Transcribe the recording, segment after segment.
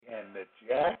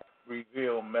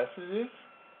diseases?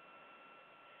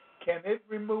 Can it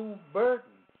remove burdens?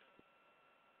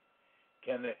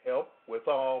 Can it help with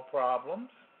all problems?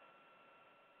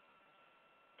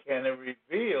 Can it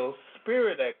reveal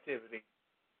spirit activity?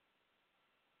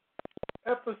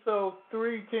 Episode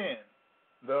 310,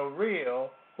 The Real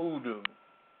Hoodoo.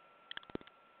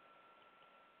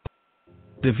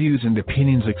 The views and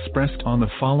opinions expressed on the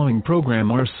following program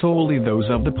are solely those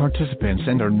of the participants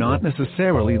and are not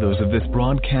necessarily those of this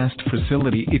broadcast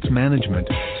facility, its management,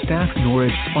 staff, nor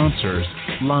its sponsors.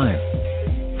 Live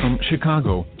from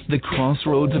Chicago, the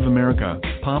crossroads of America,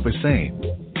 Papa Say.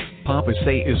 Papa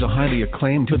Say is a highly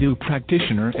acclaimed hoodoo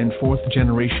practitioner and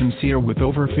fourth-generation seer with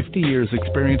over 50 years'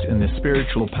 experience in the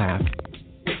spiritual path.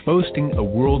 Boasting a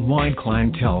worldwide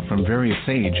clientele from various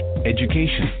age,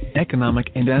 education,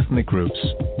 economic, and ethnic groups.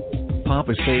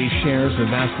 Papa Say shares a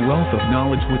vast wealth of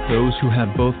knowledge with those who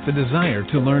have both the desire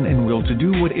to learn and will to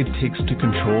do what it takes to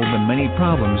control the many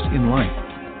problems in life.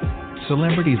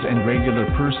 Celebrities and regular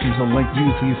persons alike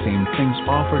use these same things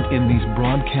offered in these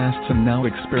broadcasts and now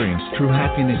experience true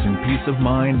happiness and peace of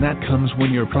mind that comes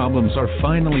when your problems are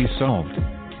finally solved.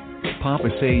 Papa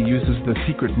Say uses the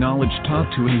secret knowledge taught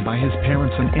to him by his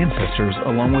parents and ancestors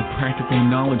along with practical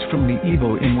knowledge from the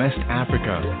Igbo in West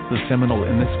Africa, the Seminole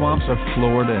in the swamps of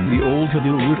Florida and the old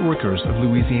hoodoo root workers of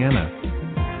Louisiana.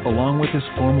 Along with his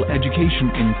formal education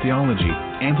in theology,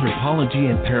 anthropology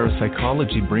and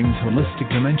parapsychology brings holistic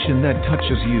dimension that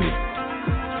touches you.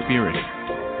 Spirit,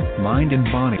 mind and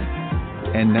body.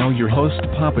 And now your host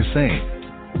Papa Say.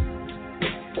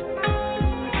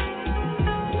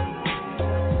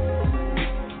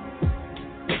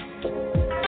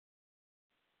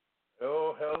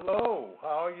 Hello.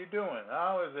 How are you doing?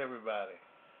 How is everybody?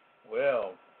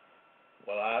 Well,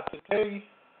 I have to tell you.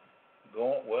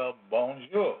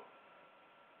 Bonjour.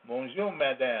 Bonjour,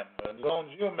 madame.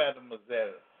 Bonjour,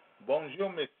 mademoiselle. Bonjour,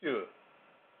 monsieur.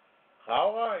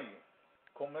 How are you?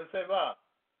 Comment ça va?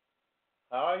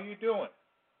 How are you doing?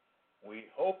 We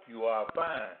hope you are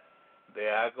fine.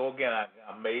 There I go again.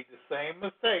 I made the same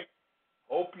mistake.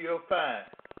 Hope you're fine.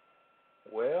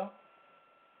 Well,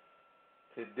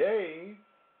 today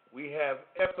we have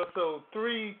episode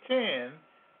 310,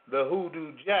 The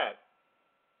Hoodoo Jack.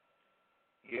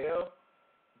 Yeah,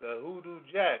 the Hoodoo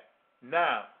Jack.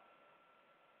 Now,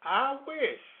 I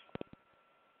wish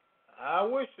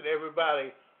that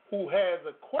everybody who has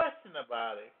a question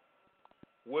about it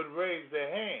would raise their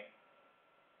hand.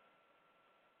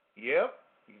 Yep,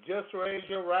 you just raise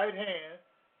your right hand,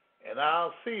 and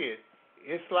I'll see it.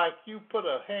 It's like you put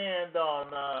a hand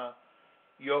on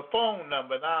your phone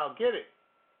number, and I'll get it.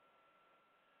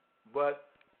 But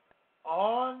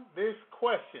on this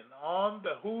question, on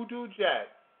the Hoodoo Jack,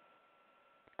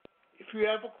 if you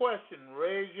have a question,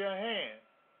 raise your hand.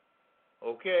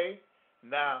 Okay?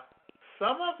 Now,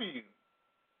 some of you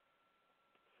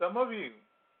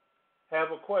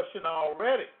have a question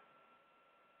already.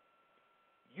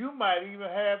 You might even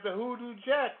have the Hoodoo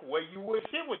Jack where you wish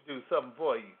it would do something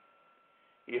for you.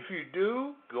 If you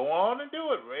do, go on and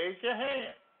do it. Raise your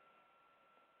hand.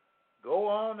 Go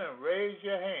on and raise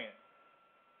your hand.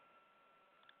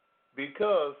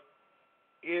 Because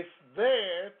it's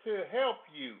there to help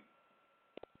you.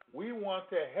 We want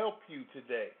to help you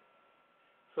today.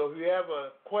 So if you have a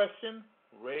question,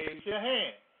 raise your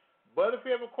hand. But if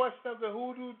you have a question of the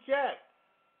Hoodoo Jack,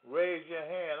 raise your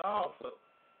hand also.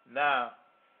 Now,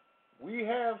 we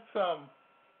have some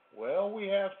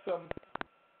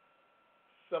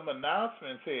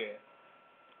announcements here.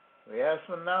 We have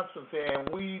some announcements here, and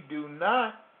we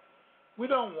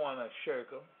don't want to shirk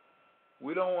them.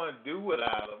 We don't want to do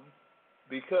without them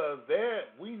because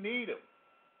we need them.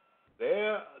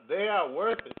 They are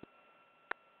worth it.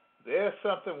 They're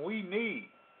something we need.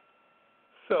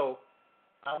 So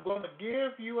I'm going to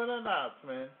give you an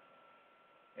announcement,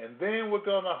 and then we're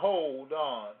going to hold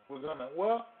on.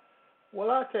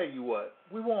 I'll tell you what.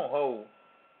 We won't hold.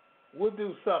 We'll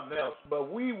do something else,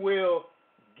 but we will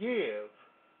give.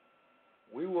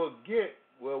 We'll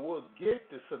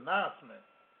get this announcement,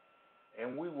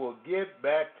 and we will get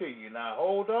back to you. Now,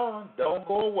 hold on. Don't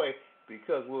go away,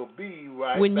 because we'll be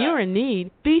right back. When you're in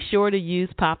need, be sure to use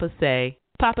Papa Say.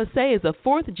 Papa Say is a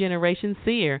fourth-generation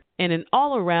seer and an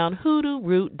all-around hoodoo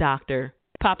root doctor.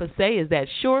 Papa Say is that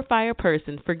surefire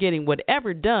person for getting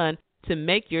whatever done to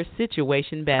make your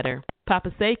situation better.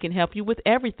 Papa Say can help you with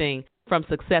everything from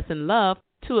success in love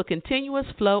to a continuous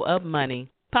flow of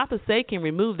money. Papa Say can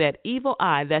remove that evil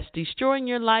eye that's destroying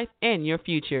your life and your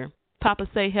future. Papa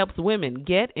Say helps women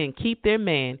get and keep their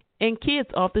man and kids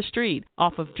off the street,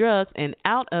 off of drugs, and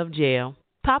out of jail.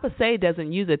 Papa Say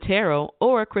doesn't use a tarot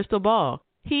or a crystal ball.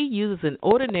 He uses an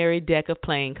ordinary deck of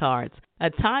playing cards, a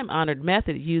time-honored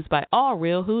method used by all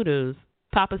real hoodoos.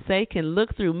 Papa Say can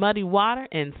look through muddy water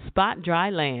and spot dry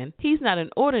land. He's not an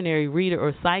ordinary reader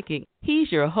or psychic.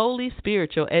 He's your holy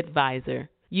spiritual advisor.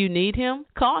 You need him?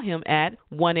 Call him at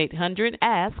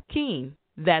 1-800-ASK-KEEN.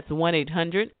 That's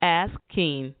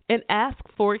 1-800-ASK-KEEN. And ask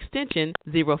for extension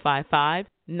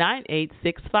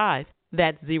 055-9865.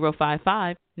 That's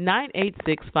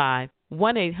 055-9865.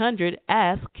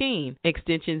 1-800-ASK-KEEN,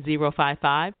 extension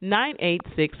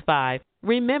 055-9865.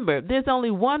 Remember, there's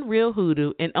only one real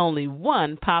hoodoo and only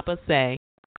one Papa Say.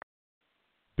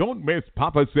 Don't miss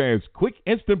Papa Say's quick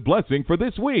instant blessing for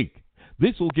this week.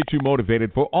 This will get you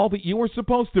motivated for all that you are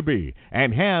supposed to be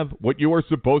and have what you are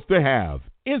supposed to have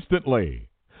instantly.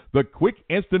 The quick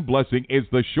instant blessing is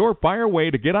the surefire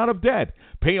way to get out of debt,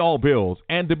 pay all bills,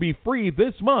 and to be free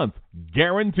this month,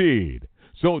 guaranteed.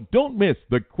 So don't miss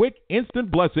the quick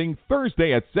instant blessing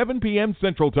Thursday at 7 p.m.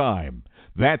 Central Time.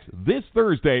 That's this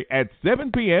Thursday at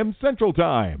 7 p.m. Central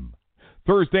Time.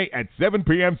 Thursday at 7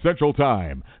 p.m. Central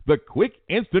Time. The quick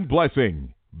instant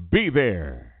blessing. Be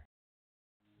there.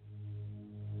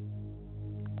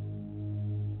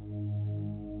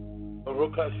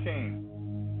 Baruch Hashem,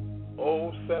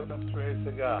 O seven spirits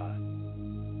of God,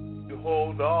 you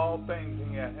hold all things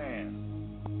in your hand.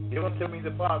 Give unto me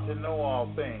the power to know all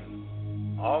things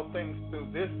through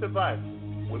this device,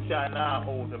 which I now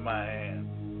hold in my hand.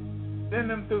 Send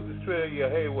them through the spirit of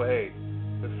Yahweh,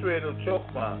 the spirit of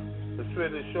Chokmah, the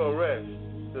spirit of Shoresh,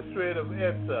 the spirit of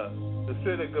Etza, the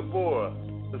spirit of Gabor,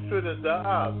 the spirit of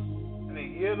Da'af, and the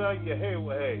Yela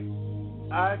Yahweh.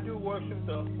 I do worship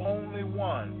the only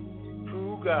one,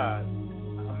 true God.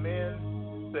 Amen.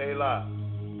 Selah.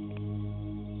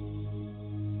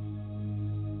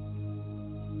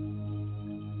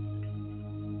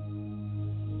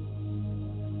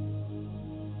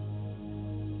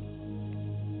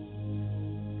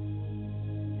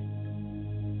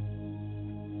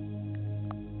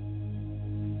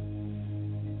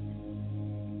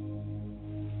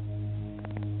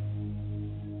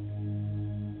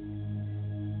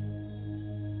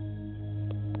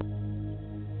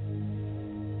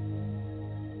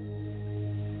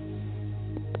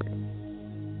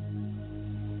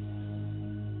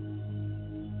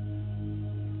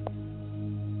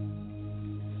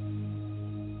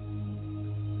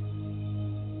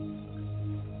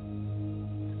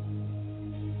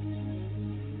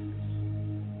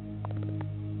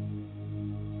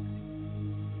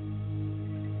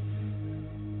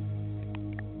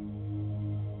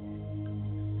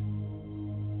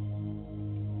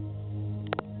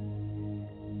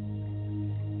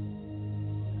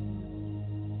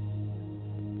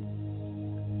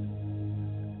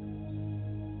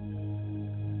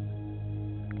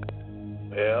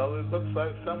 Well, it looks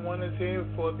like someone is here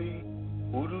for the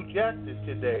Voodoo Justice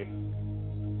today.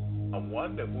 I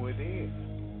wonder who it is.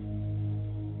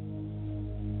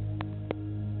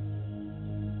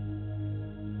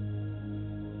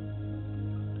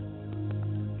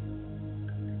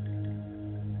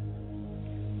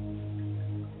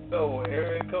 So,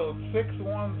 area code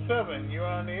 617, you're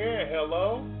on the air.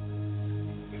 Hello?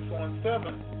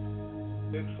 617.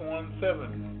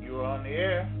 617, you're on the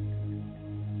air.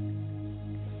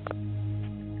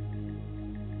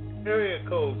 Area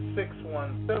code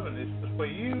 617 is for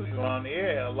you. You're on the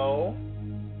air. Hello?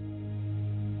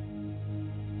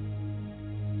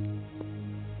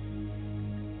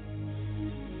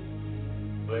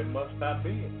 Well, it must not be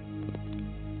it.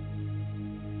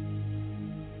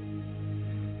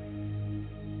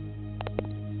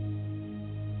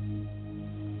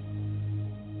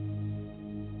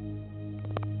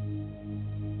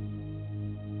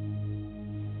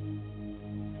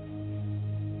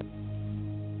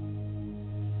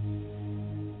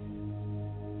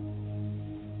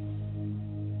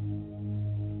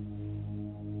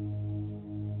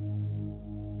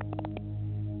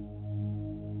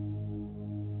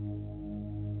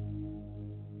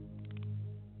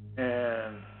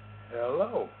 And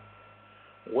hello.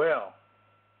 Well,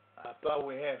 I thought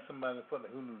we had somebody for the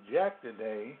Hoodoo Jack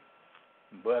today,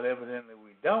 but evidently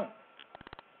we don't.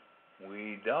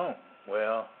 We don't.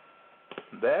 Well,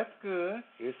 that's good.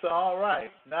 It's all right.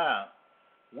 Now,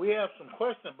 we have some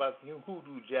questions about the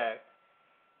Hoodoo Jack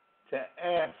to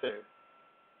answer.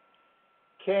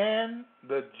 Can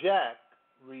the Jack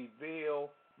reveal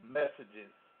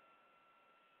messages?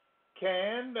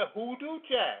 Can the Hoodoo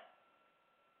Jack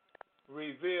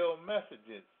reveal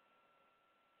messages?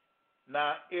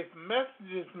 Now, if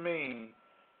messages mean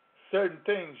certain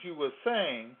things you were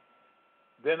saying,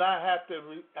 then I have to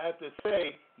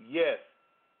say yes,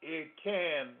 it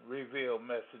can reveal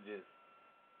messages,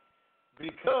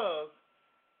 because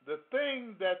the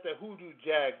thing that the hoodoo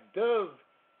jack does,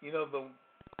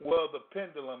 the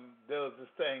pendulum does this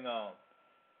thing on.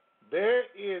 There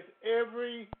is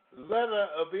every letter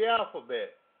of the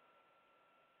alphabet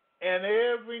and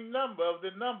every number of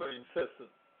the numbering system.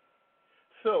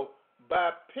 So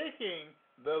by picking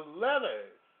the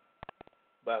letters,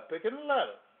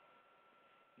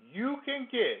 you can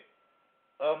get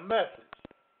a message.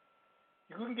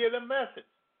 You can get a message.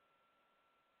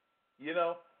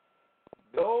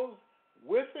 Those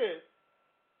with it,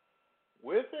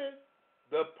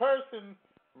 the person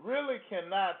really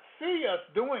cannot see us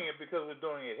doing it because we're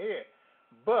doing it here.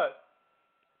 But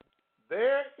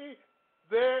there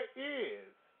is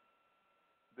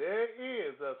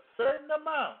a certain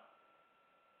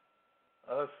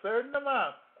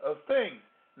amount of things.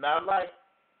 Now, like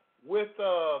with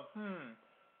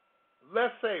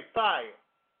let's say fire.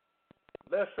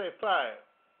 Let's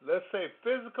say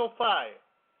physical fire.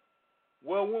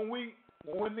 Well, when we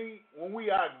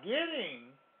are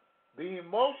getting the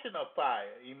emotion of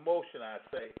fire,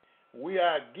 we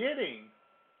are getting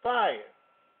fire.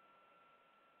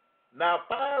 Now,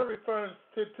 fire refers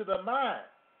to the mind.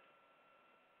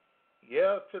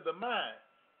 Yeah, to the mind,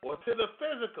 or to the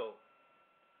physical,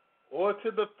 or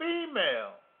to the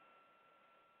female,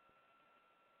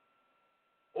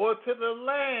 or to the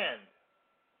land.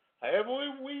 However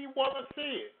we want to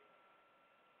see it.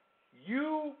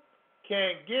 You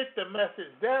can get the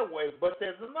message that way, but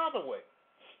there's another way.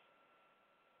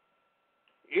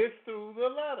 It's through the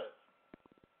letters.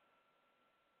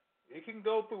 It can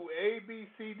go through A, B,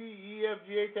 C, D, E, F,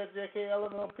 G, H, I, J, K, L,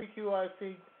 M, N, P, Q, I,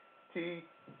 C, T,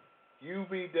 U,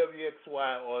 V, W, X,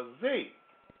 Y, or Z.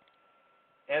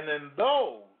 And in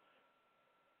those,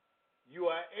 you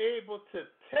are able to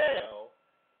tell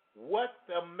what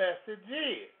the message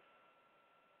is.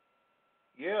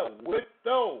 Yeah, with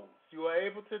those, you are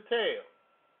able to tell.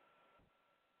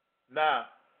 Now,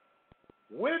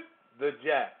 with the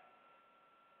jack,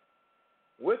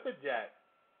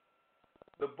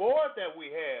 the board that we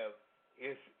have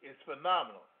is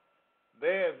phenomenal.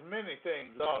 There's many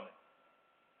things on it.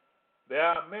 There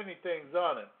are many things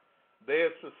on it.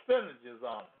 There's percentages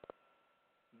on it.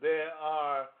 There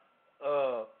are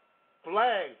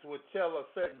flags which tell us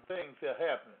certain things are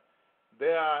happening.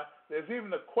 There's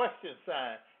even a question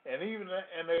sign and even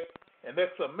an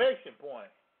exclamation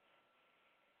point.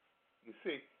 You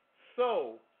see,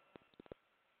 so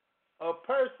a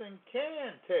person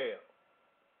can tell.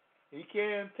 He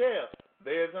can tell.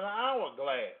 There's an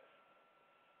hourglass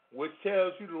which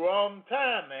tells you the wrong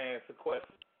time to answer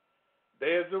questions.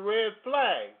 There's a red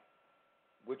flag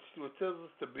which tells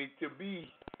us to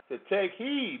take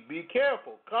heed, be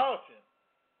careful, caution,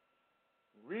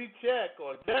 recheck,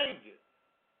 or danger.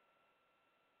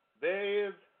 There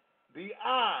is the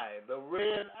eye, the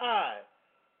red eye,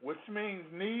 which means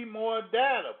need more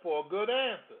data for a good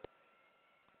answer.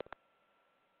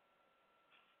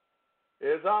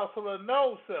 There's also the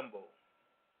no symbol.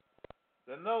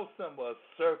 The no symbol, a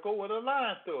circle with a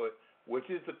line through it, which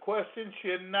is the question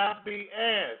should not be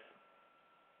asked,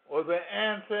 or the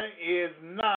answer is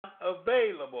not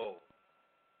available.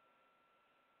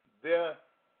 The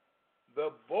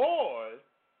board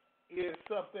is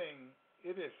something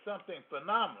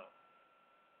phenomenal.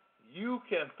 You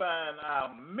can find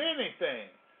out many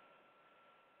things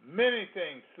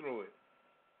through it.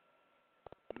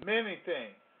 Many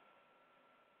things.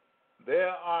 There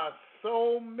are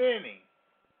so many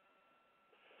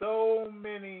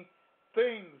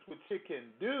things which it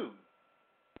can do,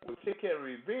 which it can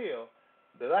reveal,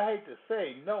 that I hate to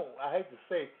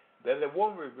say that it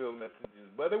won't reveal messages,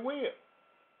 but it will.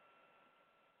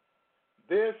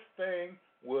 This thing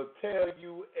will tell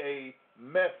you a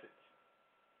message.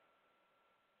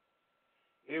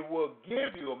 It will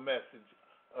give you a message,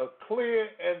 a clear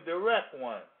and direct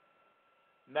one.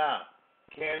 Now,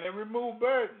 can it remove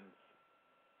burdens?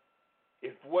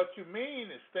 If what you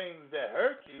mean is things that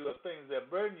hurt you or things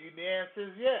that burden you, the answer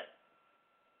is yes.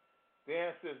 The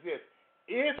answer is yes.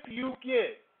 If you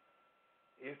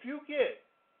get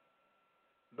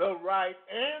the right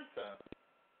answer,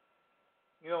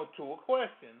 to a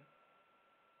question,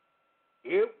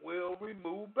 it will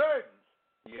remove burdens.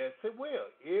 Yes, it will.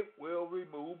 It will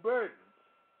remove burdens.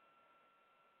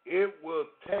 It will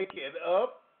take it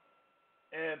up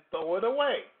and throw it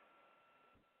away.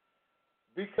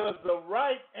 Because the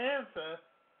right answer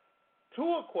to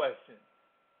a question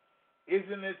is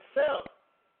in itself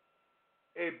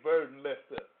a burden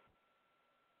lifter.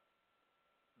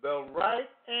 The right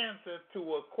answer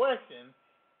to a question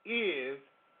is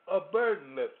a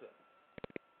burden lifter.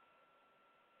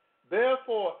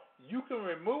 Therefore, you can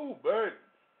remove burdens.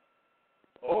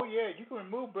 Oh, yeah, you can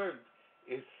remove burdens.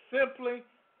 It's simply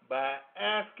by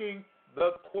asking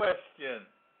the question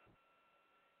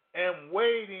and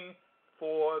waiting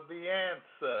for the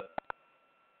answer.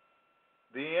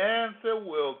 The answer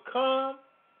will come,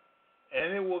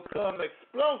 and it will come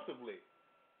explosively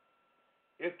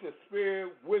if the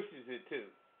Spirit wishes it to.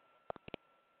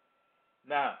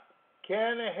 Now,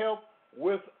 can it help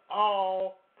with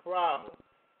all problems?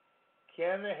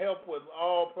 Can it help with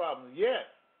all problems? Yes.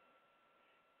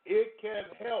 It can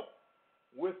help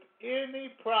with any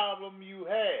problem you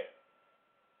have.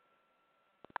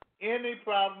 Any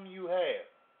problem you have.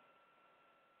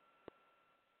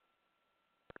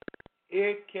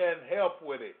 It can help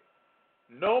with it.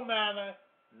 No matter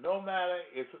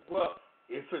if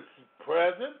it's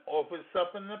present or if it's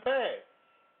something in the past.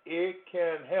 It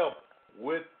can help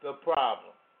with the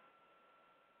problem.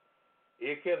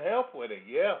 It can help with it,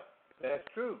 yeah, that's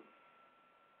true.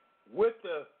 With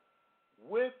the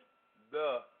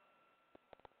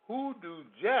hoodoo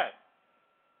jack,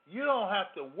 you don't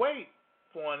have to wait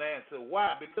for an answer.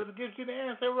 Why? Because it gives you the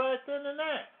answer right then and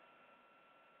there.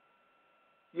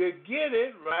 You get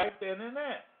it right then and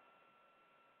there.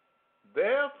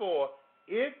 Therefore,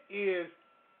 it is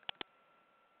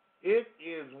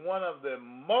one of the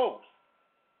most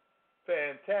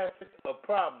fantastic of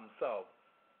problem solvers.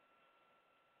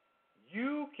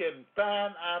 You can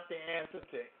find out the answer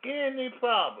to any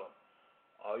problem.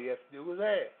 All you have to do is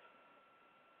ask.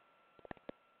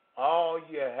 All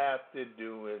you have to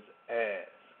do is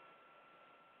ask.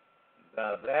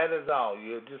 Now, that is all.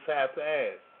 You just have to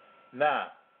ask. Now,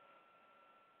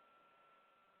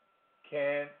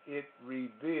 can it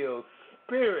reveal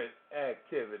spirit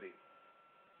activity?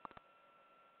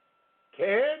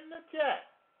 Can the chat,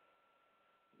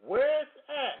 where it's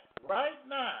at right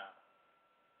now,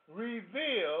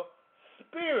 reveal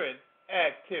spirit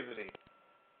activity?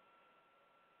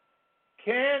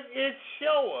 Can it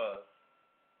show us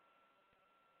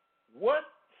what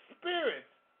spirits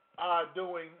are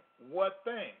doing what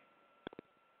thing?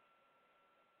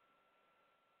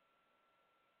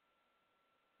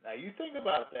 Now you think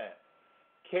about that.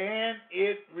 Can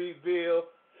it reveal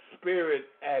spirit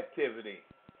activity?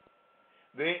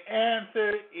 The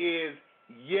answer is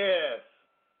yes.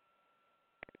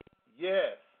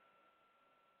 Yes.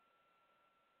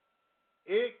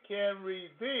 It can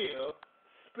reveal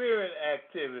spirit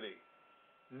activity.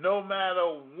 No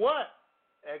matter what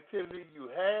activity you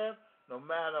have, no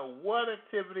matter what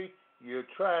activity you're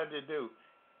trying to do,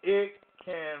 it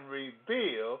can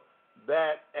reveal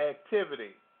that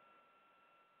activity.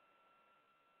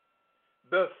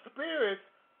 The spirits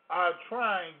are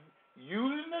trying,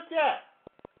 using the jack,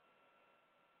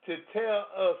 to tell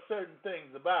us certain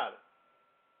things about it.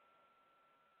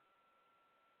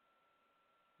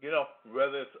 You know,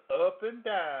 whether it's up and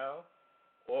down,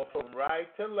 or from right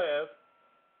to left,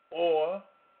 or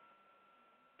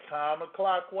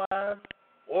counterclockwise,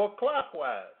 or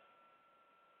clockwise.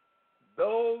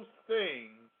 Those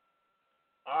things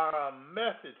are a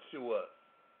message to us.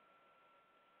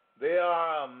 They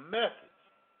are a message.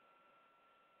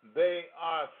 They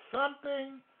are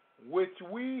something which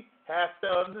we have to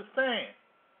understand,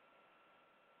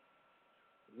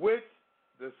 which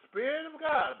the Spirit of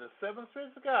God, the seven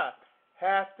spirits of God,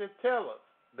 have to tell us.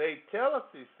 They tell us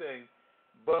these things,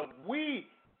 but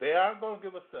they aren't going to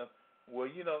give us some. Well,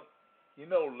 you know,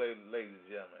 ladies and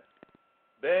gentlemen,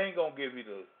 they ain't going to give you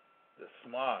the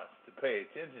smarts to pay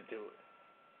attention to it.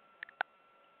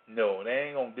 No, they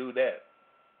ain't going to do that.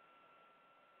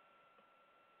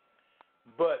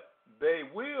 But they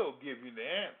will give you the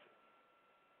answer.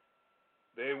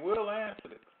 They will answer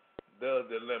the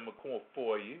dilemma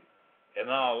for you and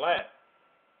all that.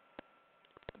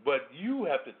 But you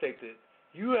have to take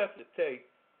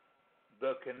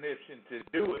the condition to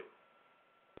do it.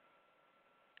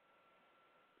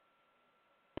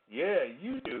 Yeah,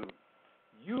 you do.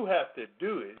 You have to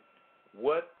do it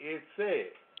what it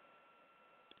says.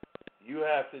 You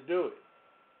have to do it.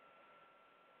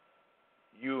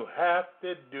 You have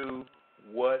to do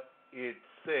what it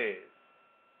says.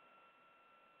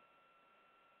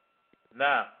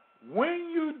 Now, when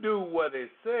you do what it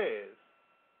says,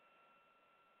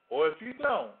 or if you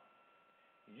don't,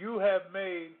 you have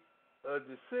made a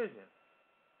decision.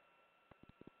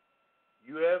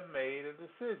 You have made a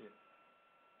decision.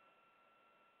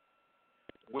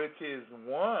 Which is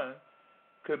one,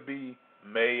 could be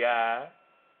may I,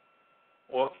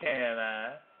 or can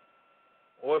I,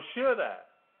 or should I?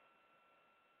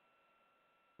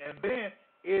 And then,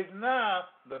 is now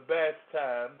the best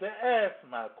time to ask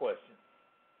my question?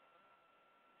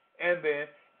 And then,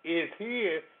 is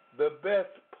here the best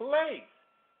place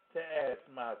to ask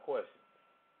my question?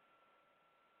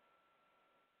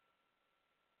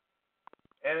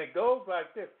 And it goes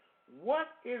like this. What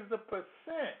is the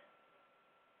percent?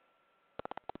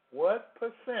 What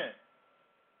percent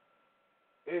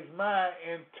is my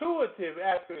intuitive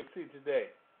accuracy today?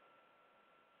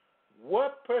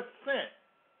 What percent?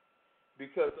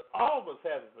 Because all of us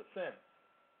have a percentage.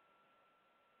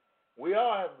 We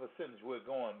all have a percentage we're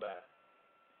going by.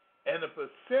 And the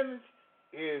percentage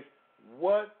is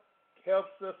what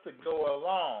helps us to go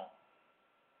along.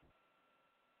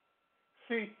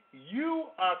 See, you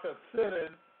are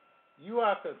considered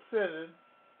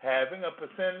having a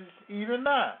percentage even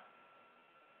now.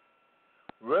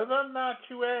 Whether or not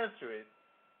you answer it,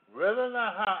 whether or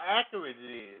not how accurate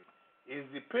it is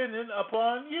dependent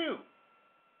upon you.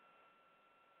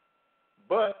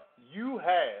 But you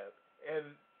have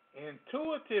an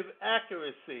intuitive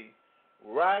accuracy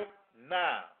right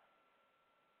now.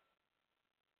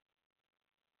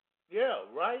 Yeah,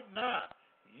 right now.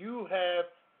 You have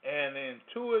an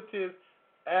intuitive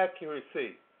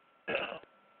accuracy.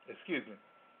 Excuse me.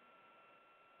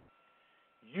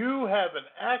 You have an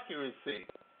accuracy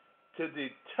to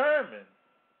determine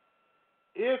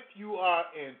if you are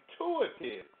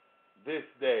intuitive this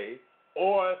day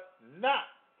or not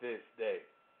this day.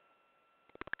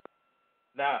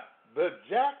 Now, the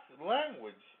Jack's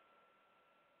language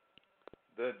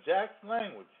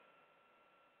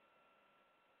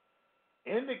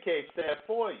indicates that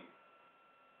for you.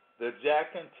 The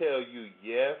Jack can tell you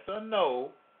yes or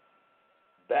no,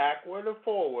 backward or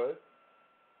forward,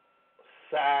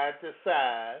 side to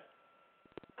side,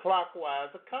 clockwise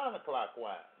or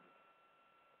counterclockwise.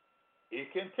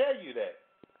 It can tell you that.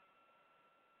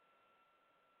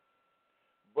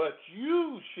 But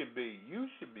you should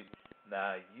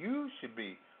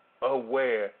be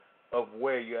aware of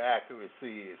where your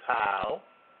accuracy is. How?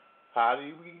 How do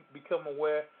you become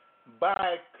aware?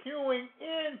 By cueing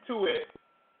into it.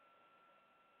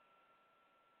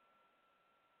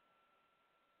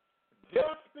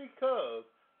 Just because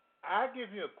I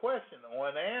give you a question or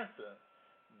an answer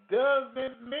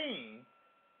doesn't mean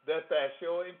that that's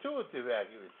your intuitive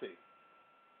accuracy.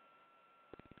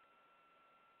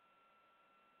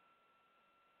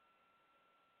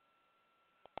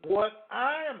 What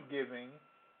I am giving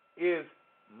is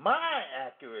my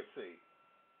accuracy.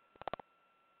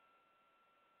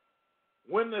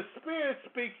 When the Spirit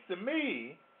speaks to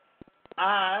me,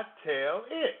 I tell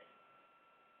it.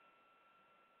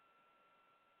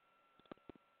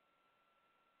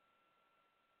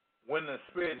 When the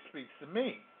Spirit speaks to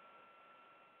me,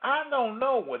 I don't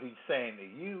know what He's saying to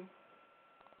you.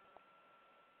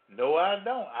 No, I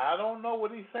don't. I don't know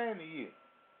what He's saying to you.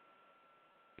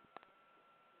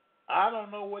 I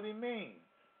don't know what He means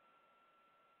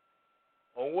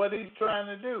or what He's trying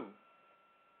to do.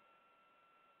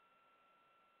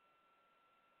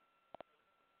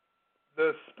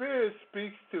 The Spirit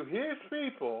speaks to His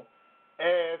people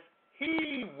as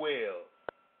He wills.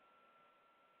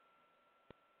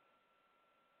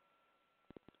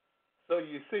 So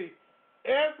you see,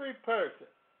 every person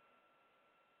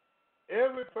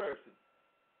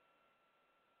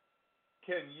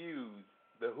can use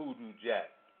the Hoodoo Jack.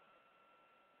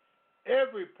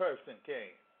 Every person can.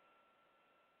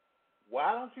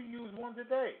 Why don't you use one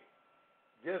today?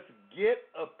 Just get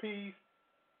a piece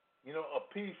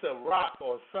of rock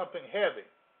or something heavy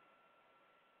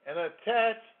and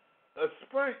attach a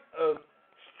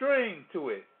string to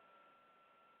it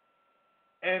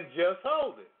and just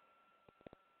hold it.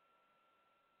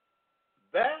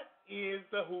 That is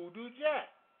the Hoodoo Jack.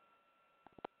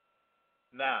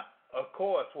 Now, of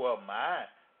course,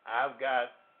 I've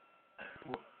got,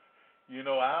 I don't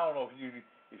know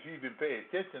if you've been paying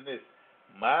attention to this.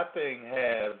 My thing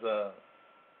has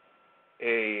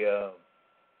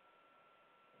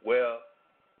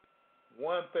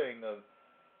one thing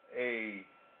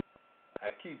I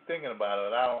keep thinking about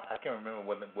it. I can't remember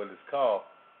what it's called,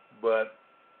 but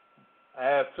I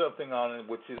have something on it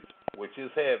which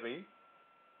is heavy,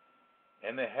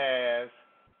 and it has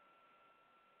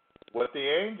what the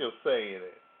angels say in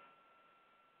it.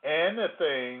 And the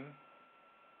thing,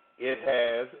 it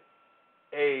has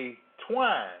a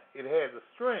twine. It has a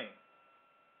string.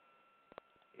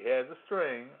 It has a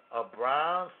string, a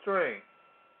brown string.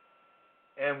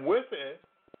 And with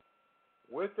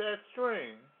that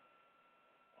string,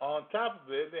 on top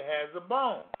of it has a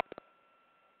bone.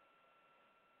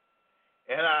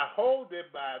 And I hold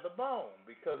it by the bone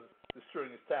because the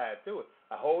string is tied to it.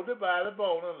 I hold it by the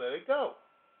bone and let it go,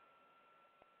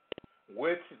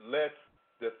 which lets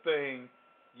the thing,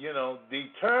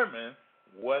 determine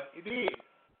what it is.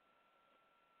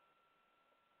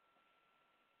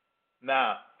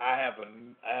 Now, I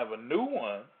have a new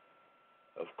one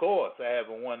Of course, I have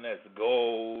one that's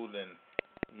gold, and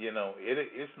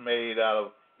it's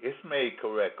made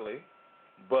correctly.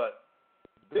 But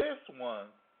this one,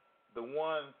 the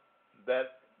one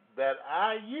that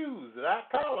I use, that I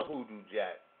call a hoodoo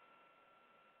jack,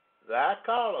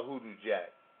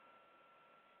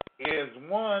 is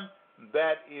one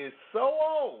that is so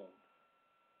old,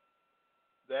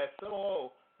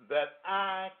 that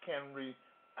I can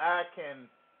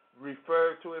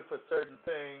refer to it for certain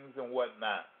things and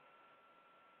whatnot.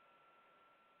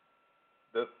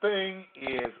 The thing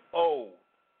is old.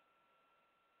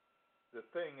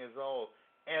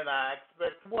 And I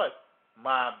expect what?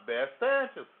 My best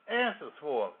answers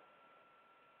for it.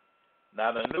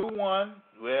 Now the new one,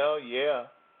 well, yeah,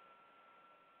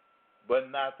 but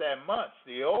not that much.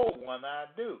 The old one I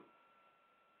do.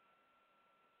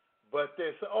 But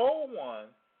this old one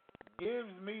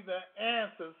gives me the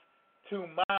answers to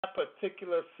my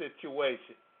particular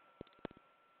situation.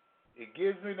 It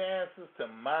gives me the answers to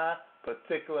my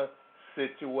particular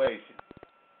situation.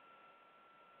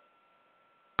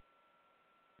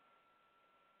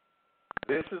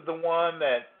 This is the one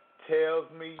that tells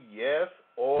me yes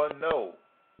or no,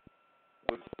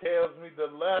 which tells me the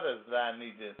letters that I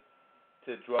need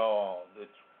to draw on,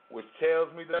 which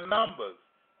tells me the numbers,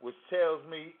 which tells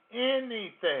me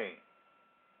anything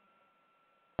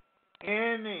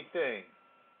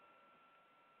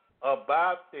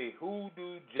about the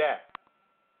hoodoo jack.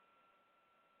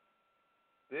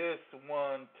 This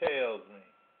one tells me.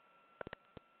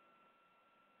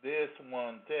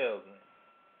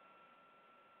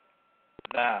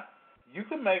 Now, you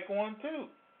can make one too.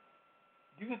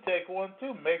 You can take one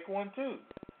too, make one too.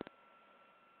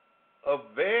 A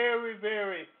very,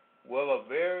 very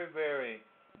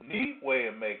neat way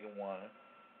of making one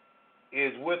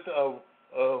is with a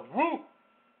root.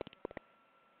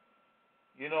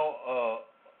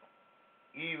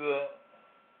 Either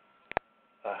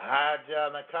a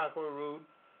hijanakanka root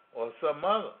or some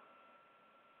other.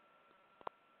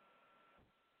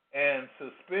 And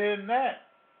suspend that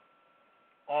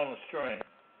on a string,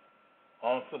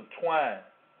 on some twine,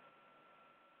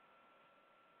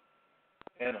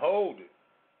 and hold it.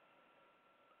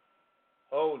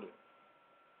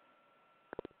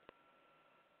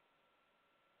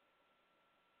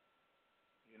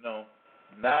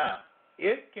 Now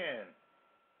it can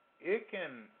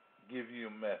give you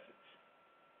a message.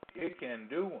 It can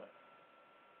do one.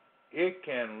 It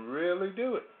can really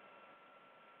do it.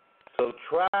 So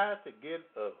try to get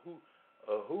a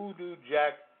hoodoo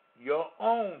jack your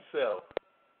own self,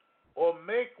 or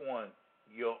make one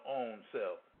your own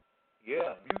self.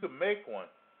 Yeah, you can make one.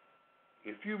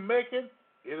 If you make it,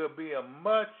 it'll be a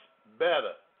much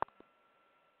better.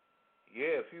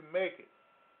 Yeah, if you make it,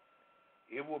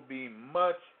 it will be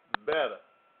much better.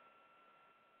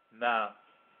 Now,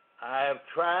 I have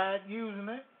tried using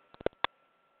it,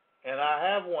 and I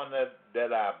have one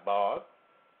that I bought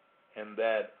and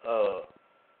that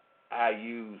I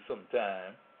use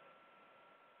sometimes,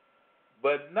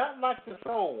 but not like this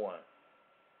old one.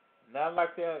 Not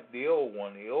like the old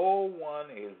one. The old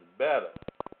one is better.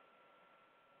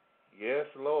 Yes,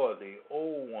 Lord, the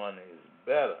old one is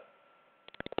better.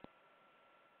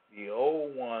 The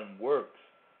old one works.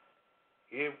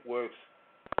 It works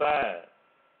fine.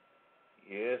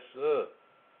 Yes, sir.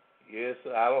 Yes,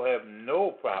 sir. I don't have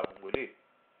no problem with it.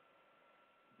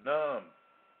 None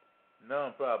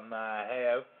problem.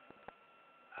 Now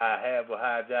I have a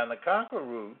hijanakanka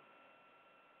root,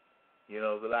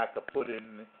 that I could put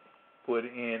in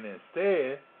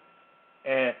instead.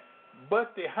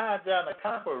 But the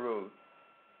hijanakanka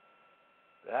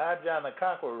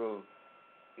root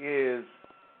is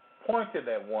pointed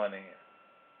at one end.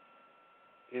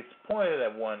 It's pointed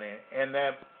at one end, and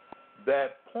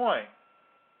that point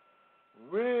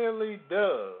really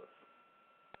does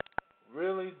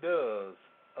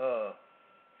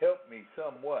help me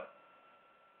somewhat.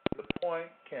 The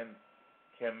point can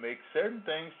make certain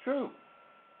things true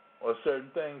or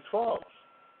certain things false.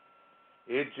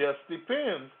 It just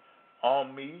depends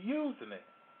on me using it.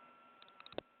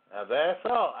 Now that's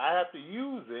all. I have to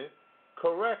use it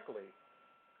correctly.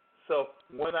 So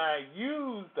when I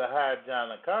use the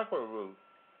hijanakanka root,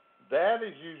 that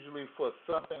is usually for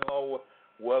something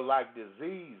like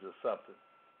disease or something.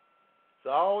 It's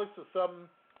always for something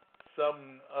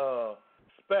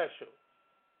special.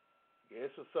 Yeah,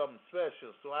 it's for something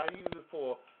special. So I use it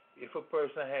for if a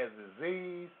person has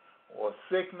disease or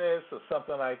sickness or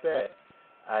something like that.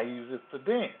 I use it for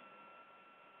them.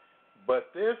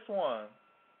 But this one,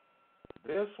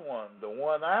 the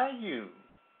one I use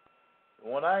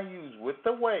with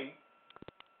the weight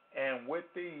and with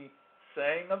the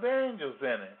saying of angels in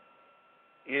it,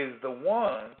 is the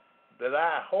one that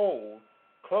I hold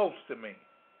close to me.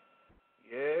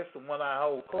 Yeah, it's the one I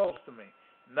hold close to me.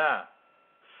 Now,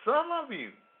 some of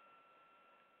you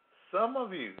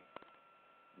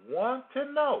want to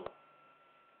know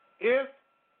if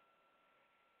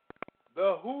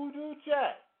the Hoodoo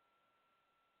Jack,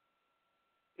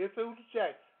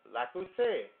 like we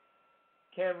said,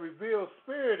 can reveal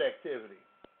spirit activity.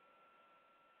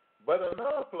 But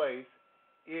another place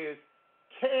is,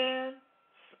 can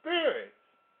spirits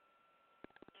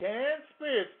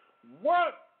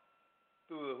work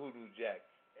through the Hoodoo Jack?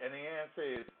 And the answer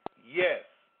is yes.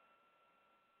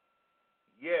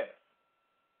 Yes.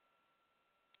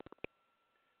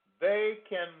 They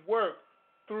can work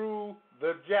through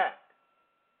the Jack.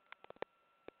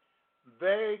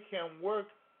 They can work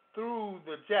through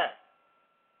the Jack.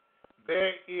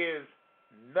 There is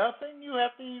nothing you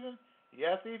have to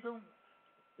even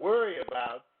worry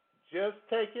about. Just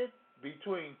take it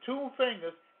between two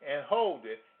fingers and hold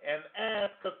it and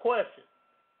ask a question.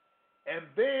 And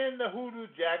then the Hoodoo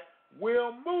Jack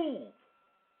will move.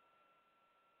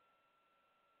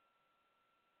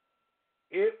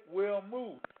 It will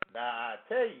move. Now I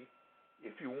tell you,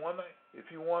 if you want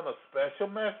a special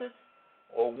message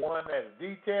or one that's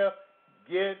detailed,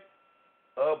 get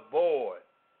a board.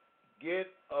 Get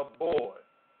a board,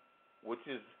 which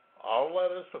is all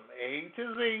letters from A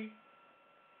to Z,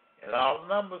 and all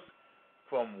numbers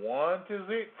from 1 to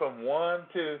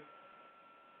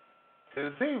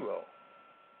 0.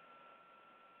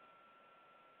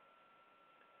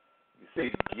 You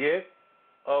see, get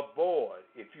a board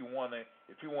if you want a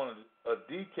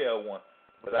detailed one.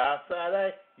 But outside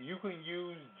that, you can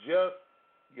use just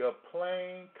your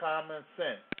plain common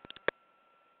sense.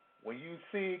 When you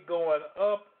see it going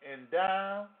up and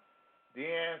down, the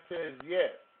answer is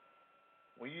yes.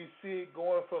 When you see it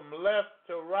going from left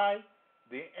to right,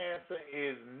 the answer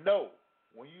is no.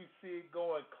 When you see it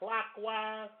going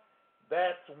clockwise,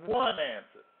 that's one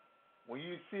answer. When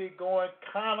you see it going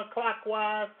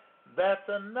counterclockwise, that's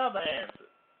another answer.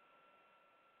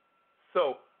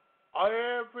 So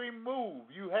every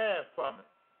move you have from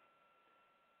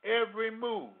it, every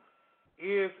move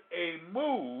is a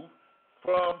move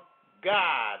from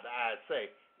God, I say.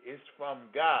 It's from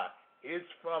God. It's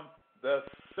from the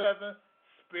 7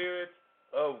 spirits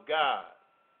of God.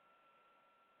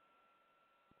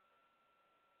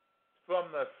 It's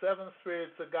from the 7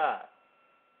 spirits of God.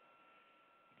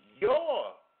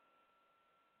 Your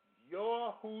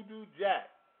Hoodoo Jack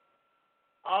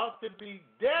ought to be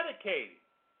dedicated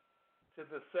to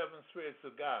the 7 spirits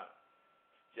of God,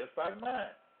 just like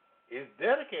mine. It's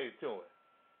dedicated to it.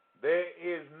 There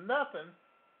is nothing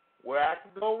where I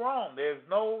can go wrong. There's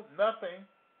nothing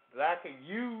that I can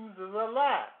use as a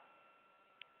lie.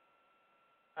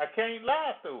 I can't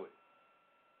lie through it.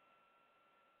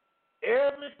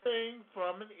 Everything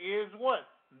from it is what?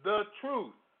 The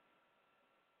truth.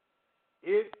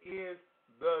 It is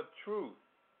the truth.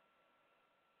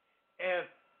 And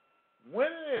when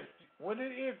it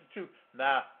is the truth,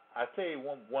 now I tell you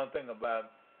one thing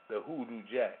about the Hoodoo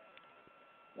Jack,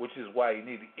 which is why you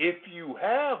need it. If you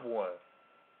have one,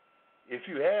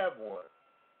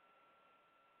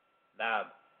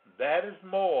 now that is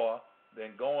more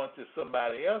than going to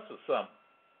somebody else or something.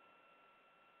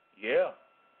 Yeah.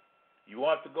 You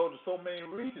want to go to so many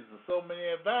readers and so many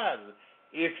advisors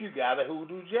if you got a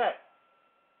Hoodoo Jack.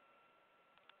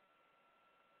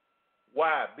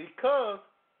 Why? Because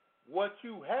what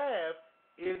you have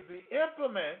is the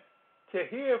implement to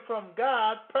hear from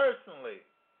God personally.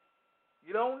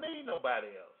 You don't need nobody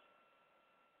else.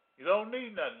 You don't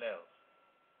need nothing else.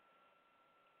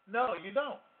 No, you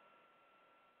don't.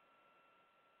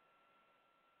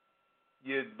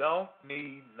 You don't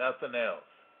need nothing else.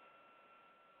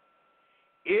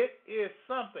 It is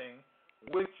something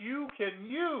which you can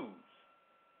use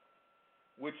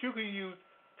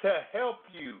to help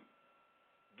you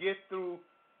get through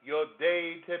your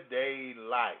day-to-day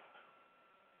life,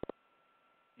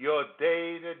 your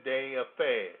day-to-day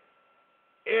affairs.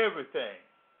 Everything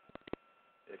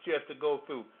that you have to go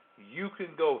through, you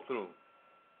can go through.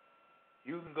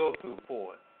 You can go through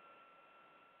for it.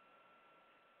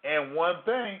 And one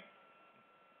thing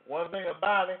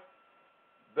about it,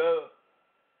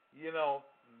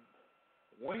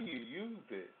 when you use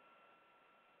it,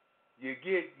 you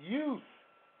get used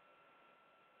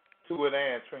to it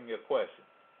answering your question.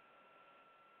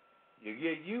 You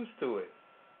get used to it.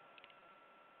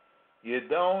 You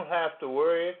don't have to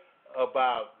worry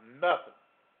about nothing.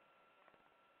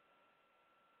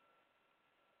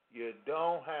 You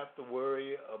don't have to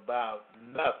worry about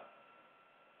nothing.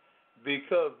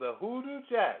 Because the Hoodoo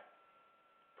Jack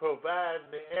provides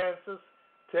the answers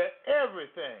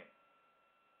everything.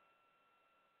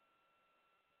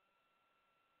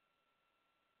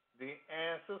 The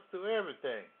answers to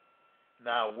everything.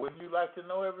 Now, wouldn't you like to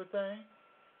know everything?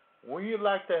 Wouldn't you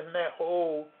like to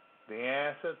hold the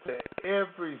answer to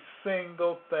every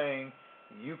single thing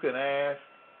you can ask?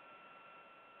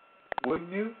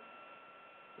 Wouldn't you?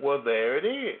 Well, there it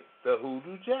is, the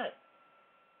Hoodoo Jack.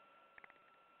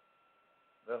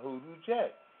 The Hoodoo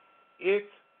Jack. It's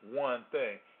one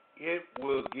thing. It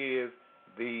will give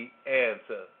the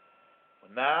answer.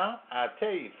 Now, I'll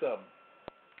tell you something.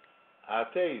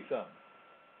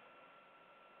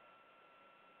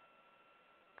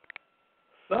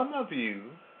 Some of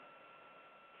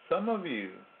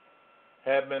you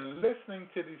have been listening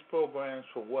to these programs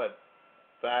for what,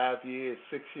 5 years,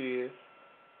 6 years?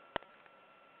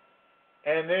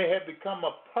 And they have become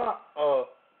a part of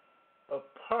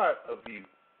you.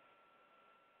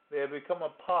 They have become a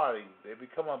part of you. They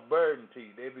become a burden to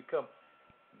you.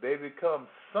 They become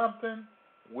something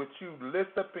which you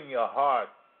lift up in your heart,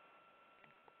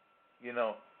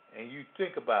 and you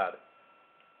think about it.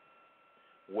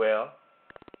 Well,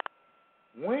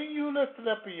 when you lift it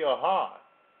up in your heart,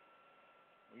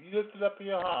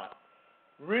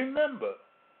 remember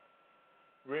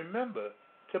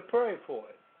to pray for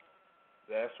it.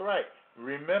 That's right.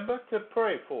 Remember to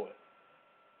pray for it.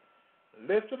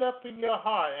 Lift it up in your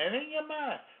heart and in your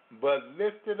mind, but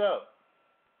lift it up.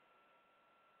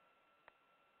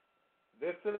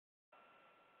 Lift it up.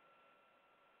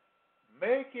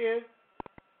 Make it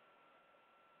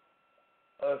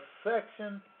a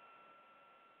section,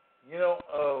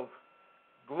 of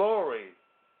glory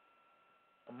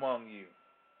among you.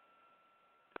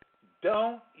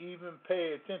 Don't even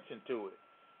pay attention to it.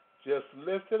 Just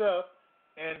lift it up,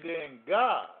 and then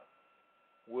God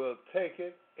will take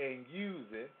it and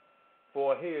use it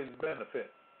for His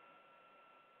benefit.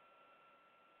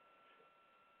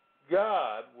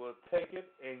 God will take it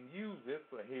and use it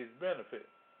for His benefit.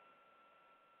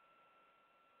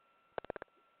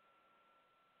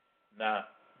 Now,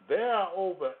 there are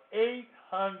over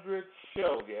 800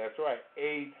 shows. Yeah, that's right,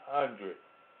 800.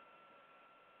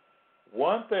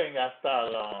 One thing I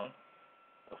started on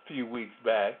a few weeks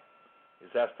back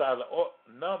is I started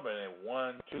numbering it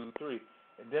 1, 2, 3.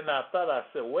 And then I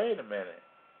said, wait a minute.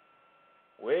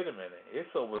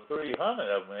 It's over 300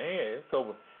 of them here. It's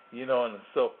over, and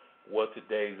so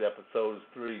today's episode is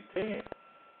 310.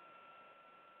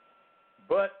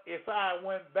 But if I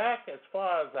went back as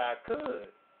far as I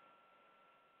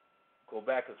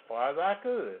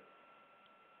could,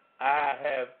 I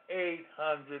have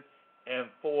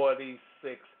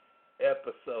 846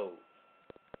 episodes.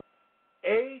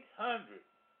 800.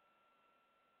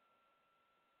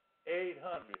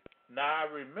 Now, I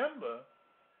remember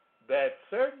that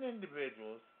certain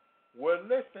individuals were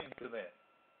listening to them.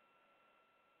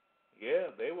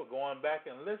 Yeah, they were going back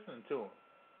and listening to them.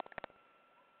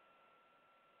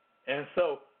 And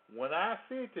so, when I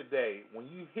see today, when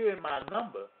you hear my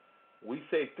number, we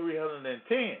say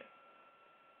 310.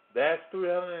 That's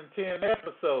 310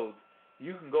 episodes.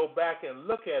 You can go back and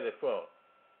look at it for.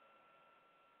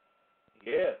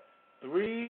 Yeah,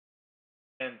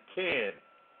 310.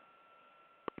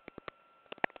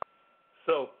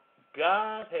 So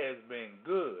God has been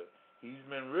good. He's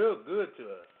been real good to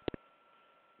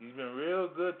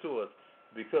us.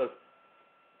 Because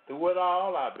through it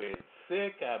all, I've been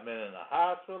sick. I've been in the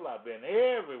hospital. I've been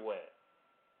everywhere.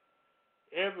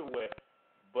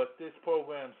 But this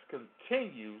program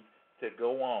continues to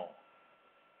go on.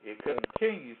 It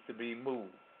continues to be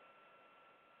moved.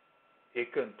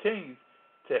 It continues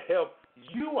to help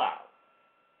you out.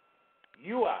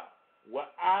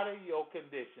 Out of your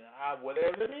condition,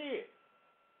 whatever it is.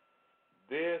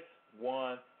 This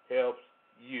one helps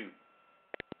you.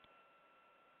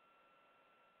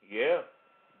 Yeah,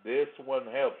 this one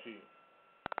helps you.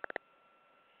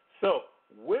 So,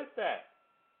 with that,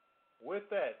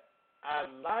 I'd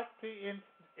like to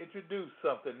introduce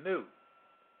something new.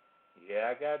 Yeah,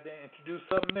 I got to introduce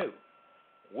something new.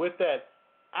 With that,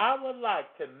 I would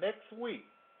like to next week,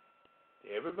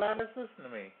 everybody that's listening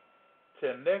to me,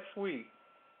 next week,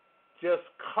 just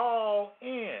call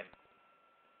in.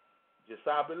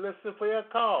 I'll be listening for your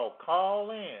call.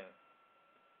 Call in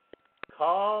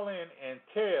and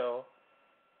tell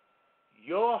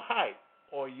your hype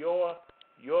or your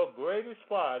greatest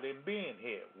part in being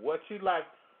here. What you like,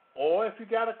 or if you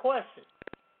got a question,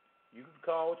 you can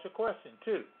call with your question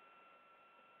too.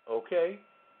 Okay?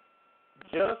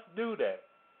 Just do that.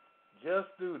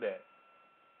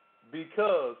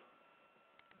 Because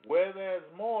where there's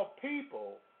more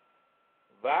people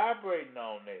vibrating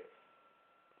on this,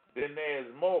 then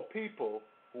there's more people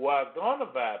who are going to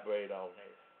vibrate on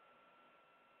this.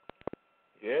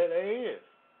 Yeah, there is.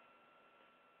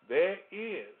 There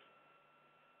is.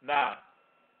 Now,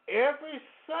 every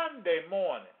Sunday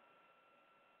morning,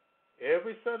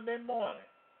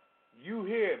 you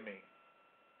hear me.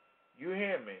 You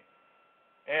hear me.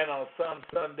 And on some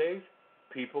Sundays,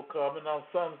 people come, and on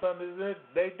some Sundays,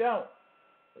 they don't.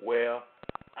 Well,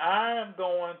 I am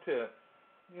going to,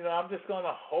 I'm just going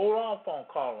to hold off on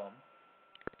calling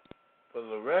for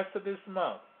the rest of this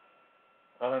month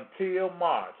until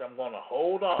March. I'm going to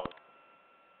hold off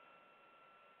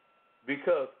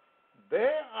because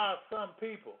there are some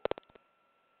people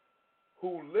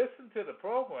who listen to the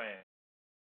program.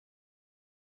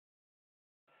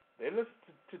 They listen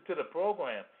to the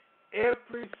program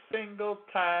every single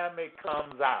time it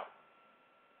comes out.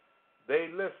 They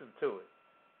listen to it.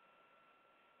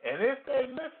 And if they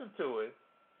listen to it,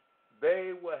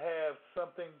 they will have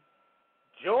something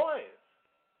joyous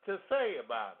to say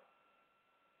about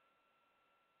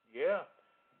it. Yeah,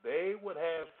 they would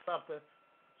have something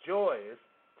joyous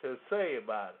to say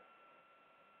about it.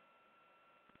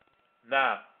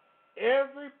 Now,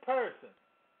 every person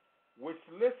which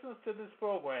listens to this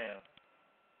program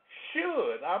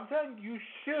should, I'm telling you,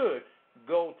 should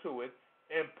go to it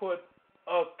and put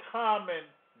a comment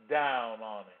down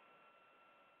on it.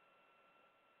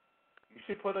 You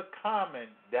should put a comment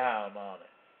down on it.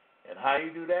 And how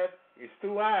you do that is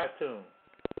through iTunes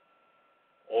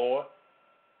or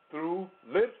through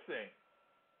Lip Sync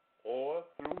or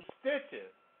through Stitcher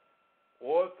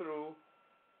or through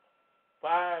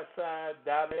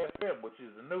Fireside.fm, which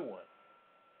is a new one.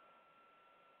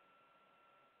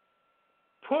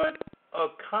 Put a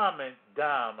comment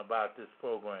down about this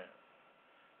program.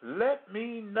 Let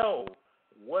me know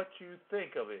what you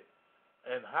think of it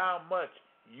and how much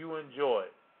you enjoy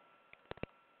it.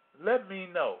 Let me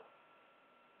know,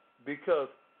 because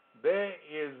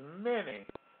there's many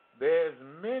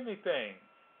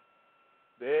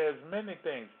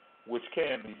things which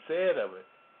can be said of it,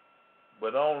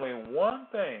 but only one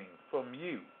thing from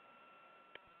you,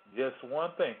 just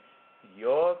one thing,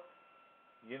 your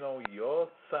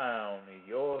sound and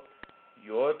your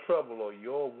trouble or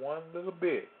your one little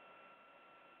bit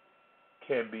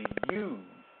can be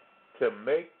used to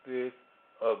make this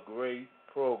a great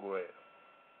program.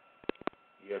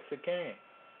 Yes, it can.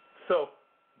 So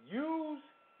use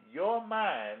your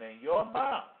mind and your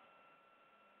mouth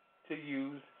to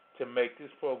make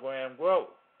this program grow.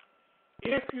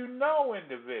 If you know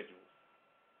individuals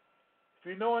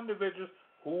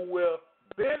who will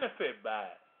benefit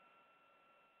by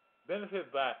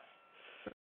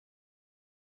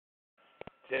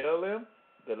tell them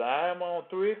that I am on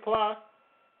 3 o'clock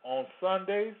on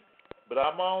Sundays, but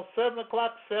I'm on 7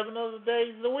 o'clock 7 other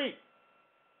days a week.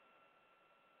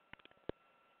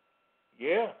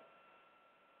 Yeah.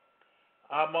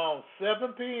 I'm on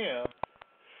 7 p.m.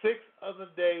 6 other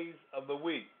days of the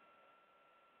week.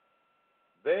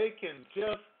 They can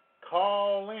just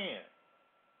call in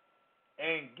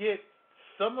and get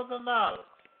some of the knowledge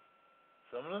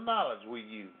we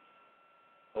use.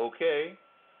 Okay?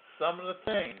 Some of the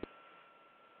things.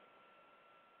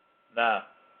 Now,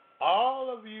 all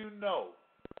of you know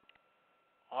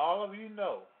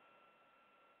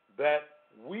that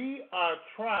we are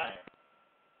trying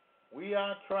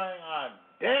our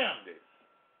damnedest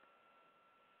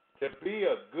to be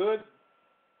a good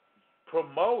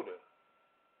promoter.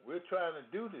 We're trying to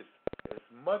do this as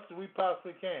much as we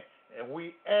possibly can, and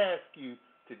we ask you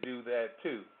to do that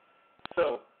too.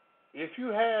 So, if you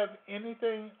have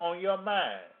anything on your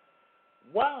mind,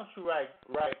 why don't you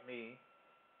write me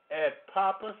at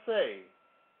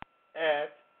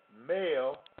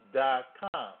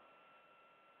papasay@mail.com.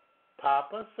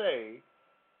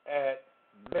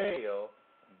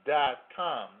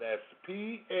 papasay@mail.com. That's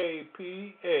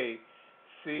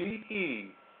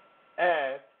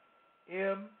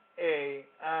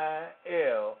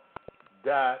PAPACE@MAIL.com.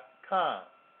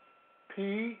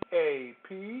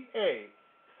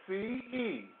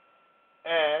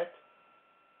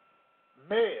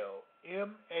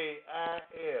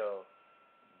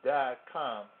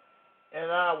 And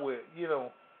I will,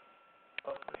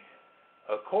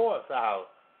 of course, I'll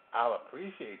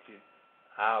appreciate you.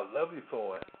 I'll love you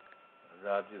for it. And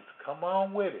I'll just come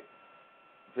on with it.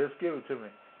 Just give it to me.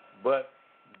 But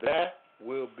that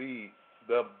will be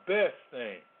the best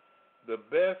thing, the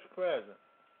best present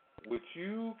which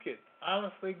you can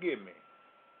honestly give me.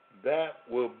 That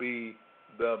will be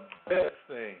the best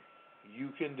thing you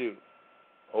can do.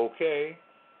 Okay?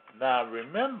 Now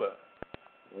remember,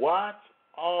 watch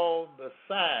all the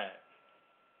signs,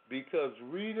 because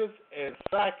readers and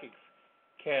psychics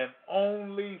can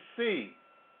only see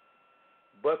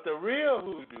But the real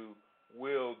hoodoo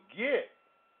will get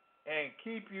and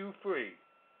keep you free.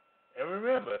 And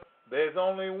remember, there's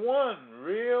only one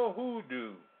real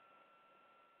hoodoo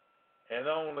and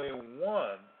only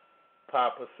one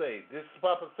Papa Say. This is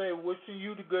Papa Say wishing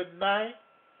you the good night,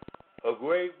 a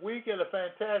great week, and a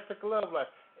fantastic love life.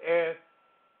 And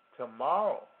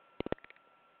tomorrow,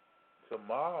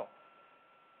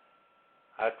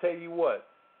 I tell you what,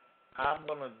 I'm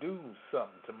going to do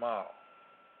something tomorrow.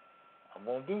 I'm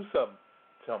going to do something.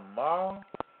 Tomorrow,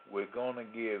 we're going to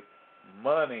give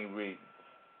money readings.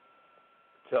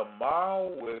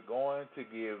 Tomorrow, we're going to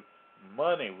give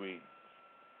money readings.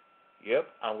 Yep,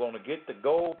 I'm going to get the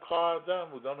gold cards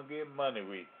on. We're going to give money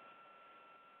readings.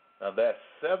 Now, that's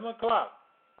 7 o'clock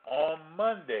on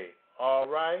Monday, all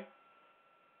right?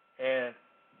 And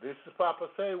this is Papa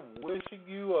Say wishing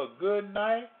you a good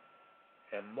night,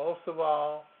 and most of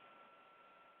all,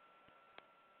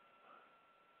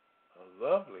 a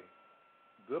lovely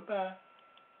goodbye.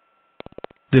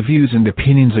 The views and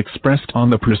opinions expressed on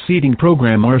the preceding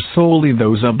program are solely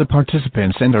those of the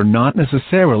participants and are not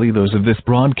necessarily those of this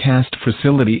broadcast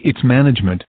facility, its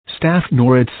management, staff,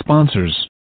 nor its sponsors.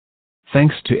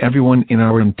 Thanks to everyone in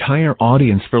our entire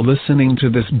audience for listening to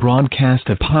this broadcast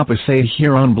of Papa Say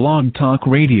here on Blog Talk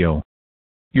Radio.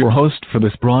 Your host for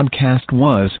this broadcast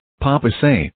was Papa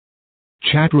Say.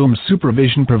 Chatroom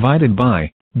supervision provided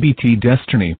by BT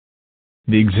Destiny.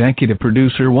 The executive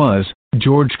producer was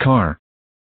George Carr.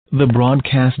 The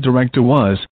broadcast director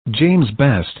was James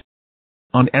Best.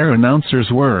 On-air announcers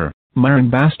were Myron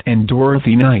Bast and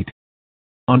Dorothy Knight.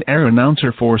 On-air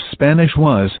announcer for Spanish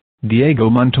was Diego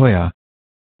Montoya.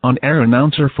 On-air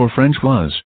announcer for French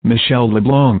was Michelle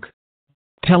LeBlanc.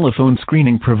 Telephone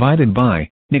screening provided by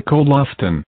Nicole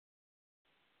Lofton.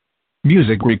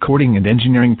 Music recording and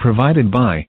engineering provided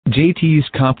by JT's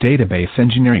Cop Database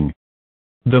Engineering.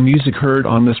 The music heard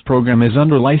on this program is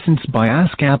under license by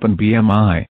ASCAP and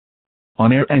BMI.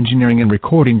 On-air engineering and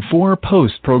recording for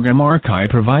post-program archive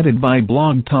provided by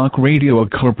Blog Talk Radio, a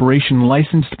corporation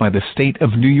licensed by the state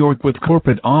of New York with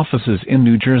corporate offices in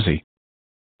New Jersey.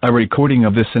 A recording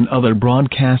of this and other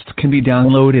broadcasts can be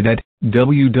downloaded at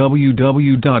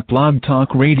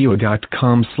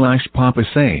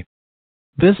www.blogtalkradio.com/papasay.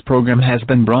 This program has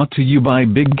been brought to you by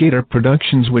Big Gator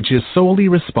Productions, which is solely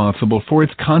responsible for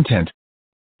its content.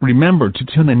 Remember to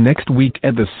tune in next week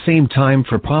at the same time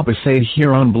for Papa Say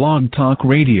here on Blog Talk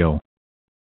Radio.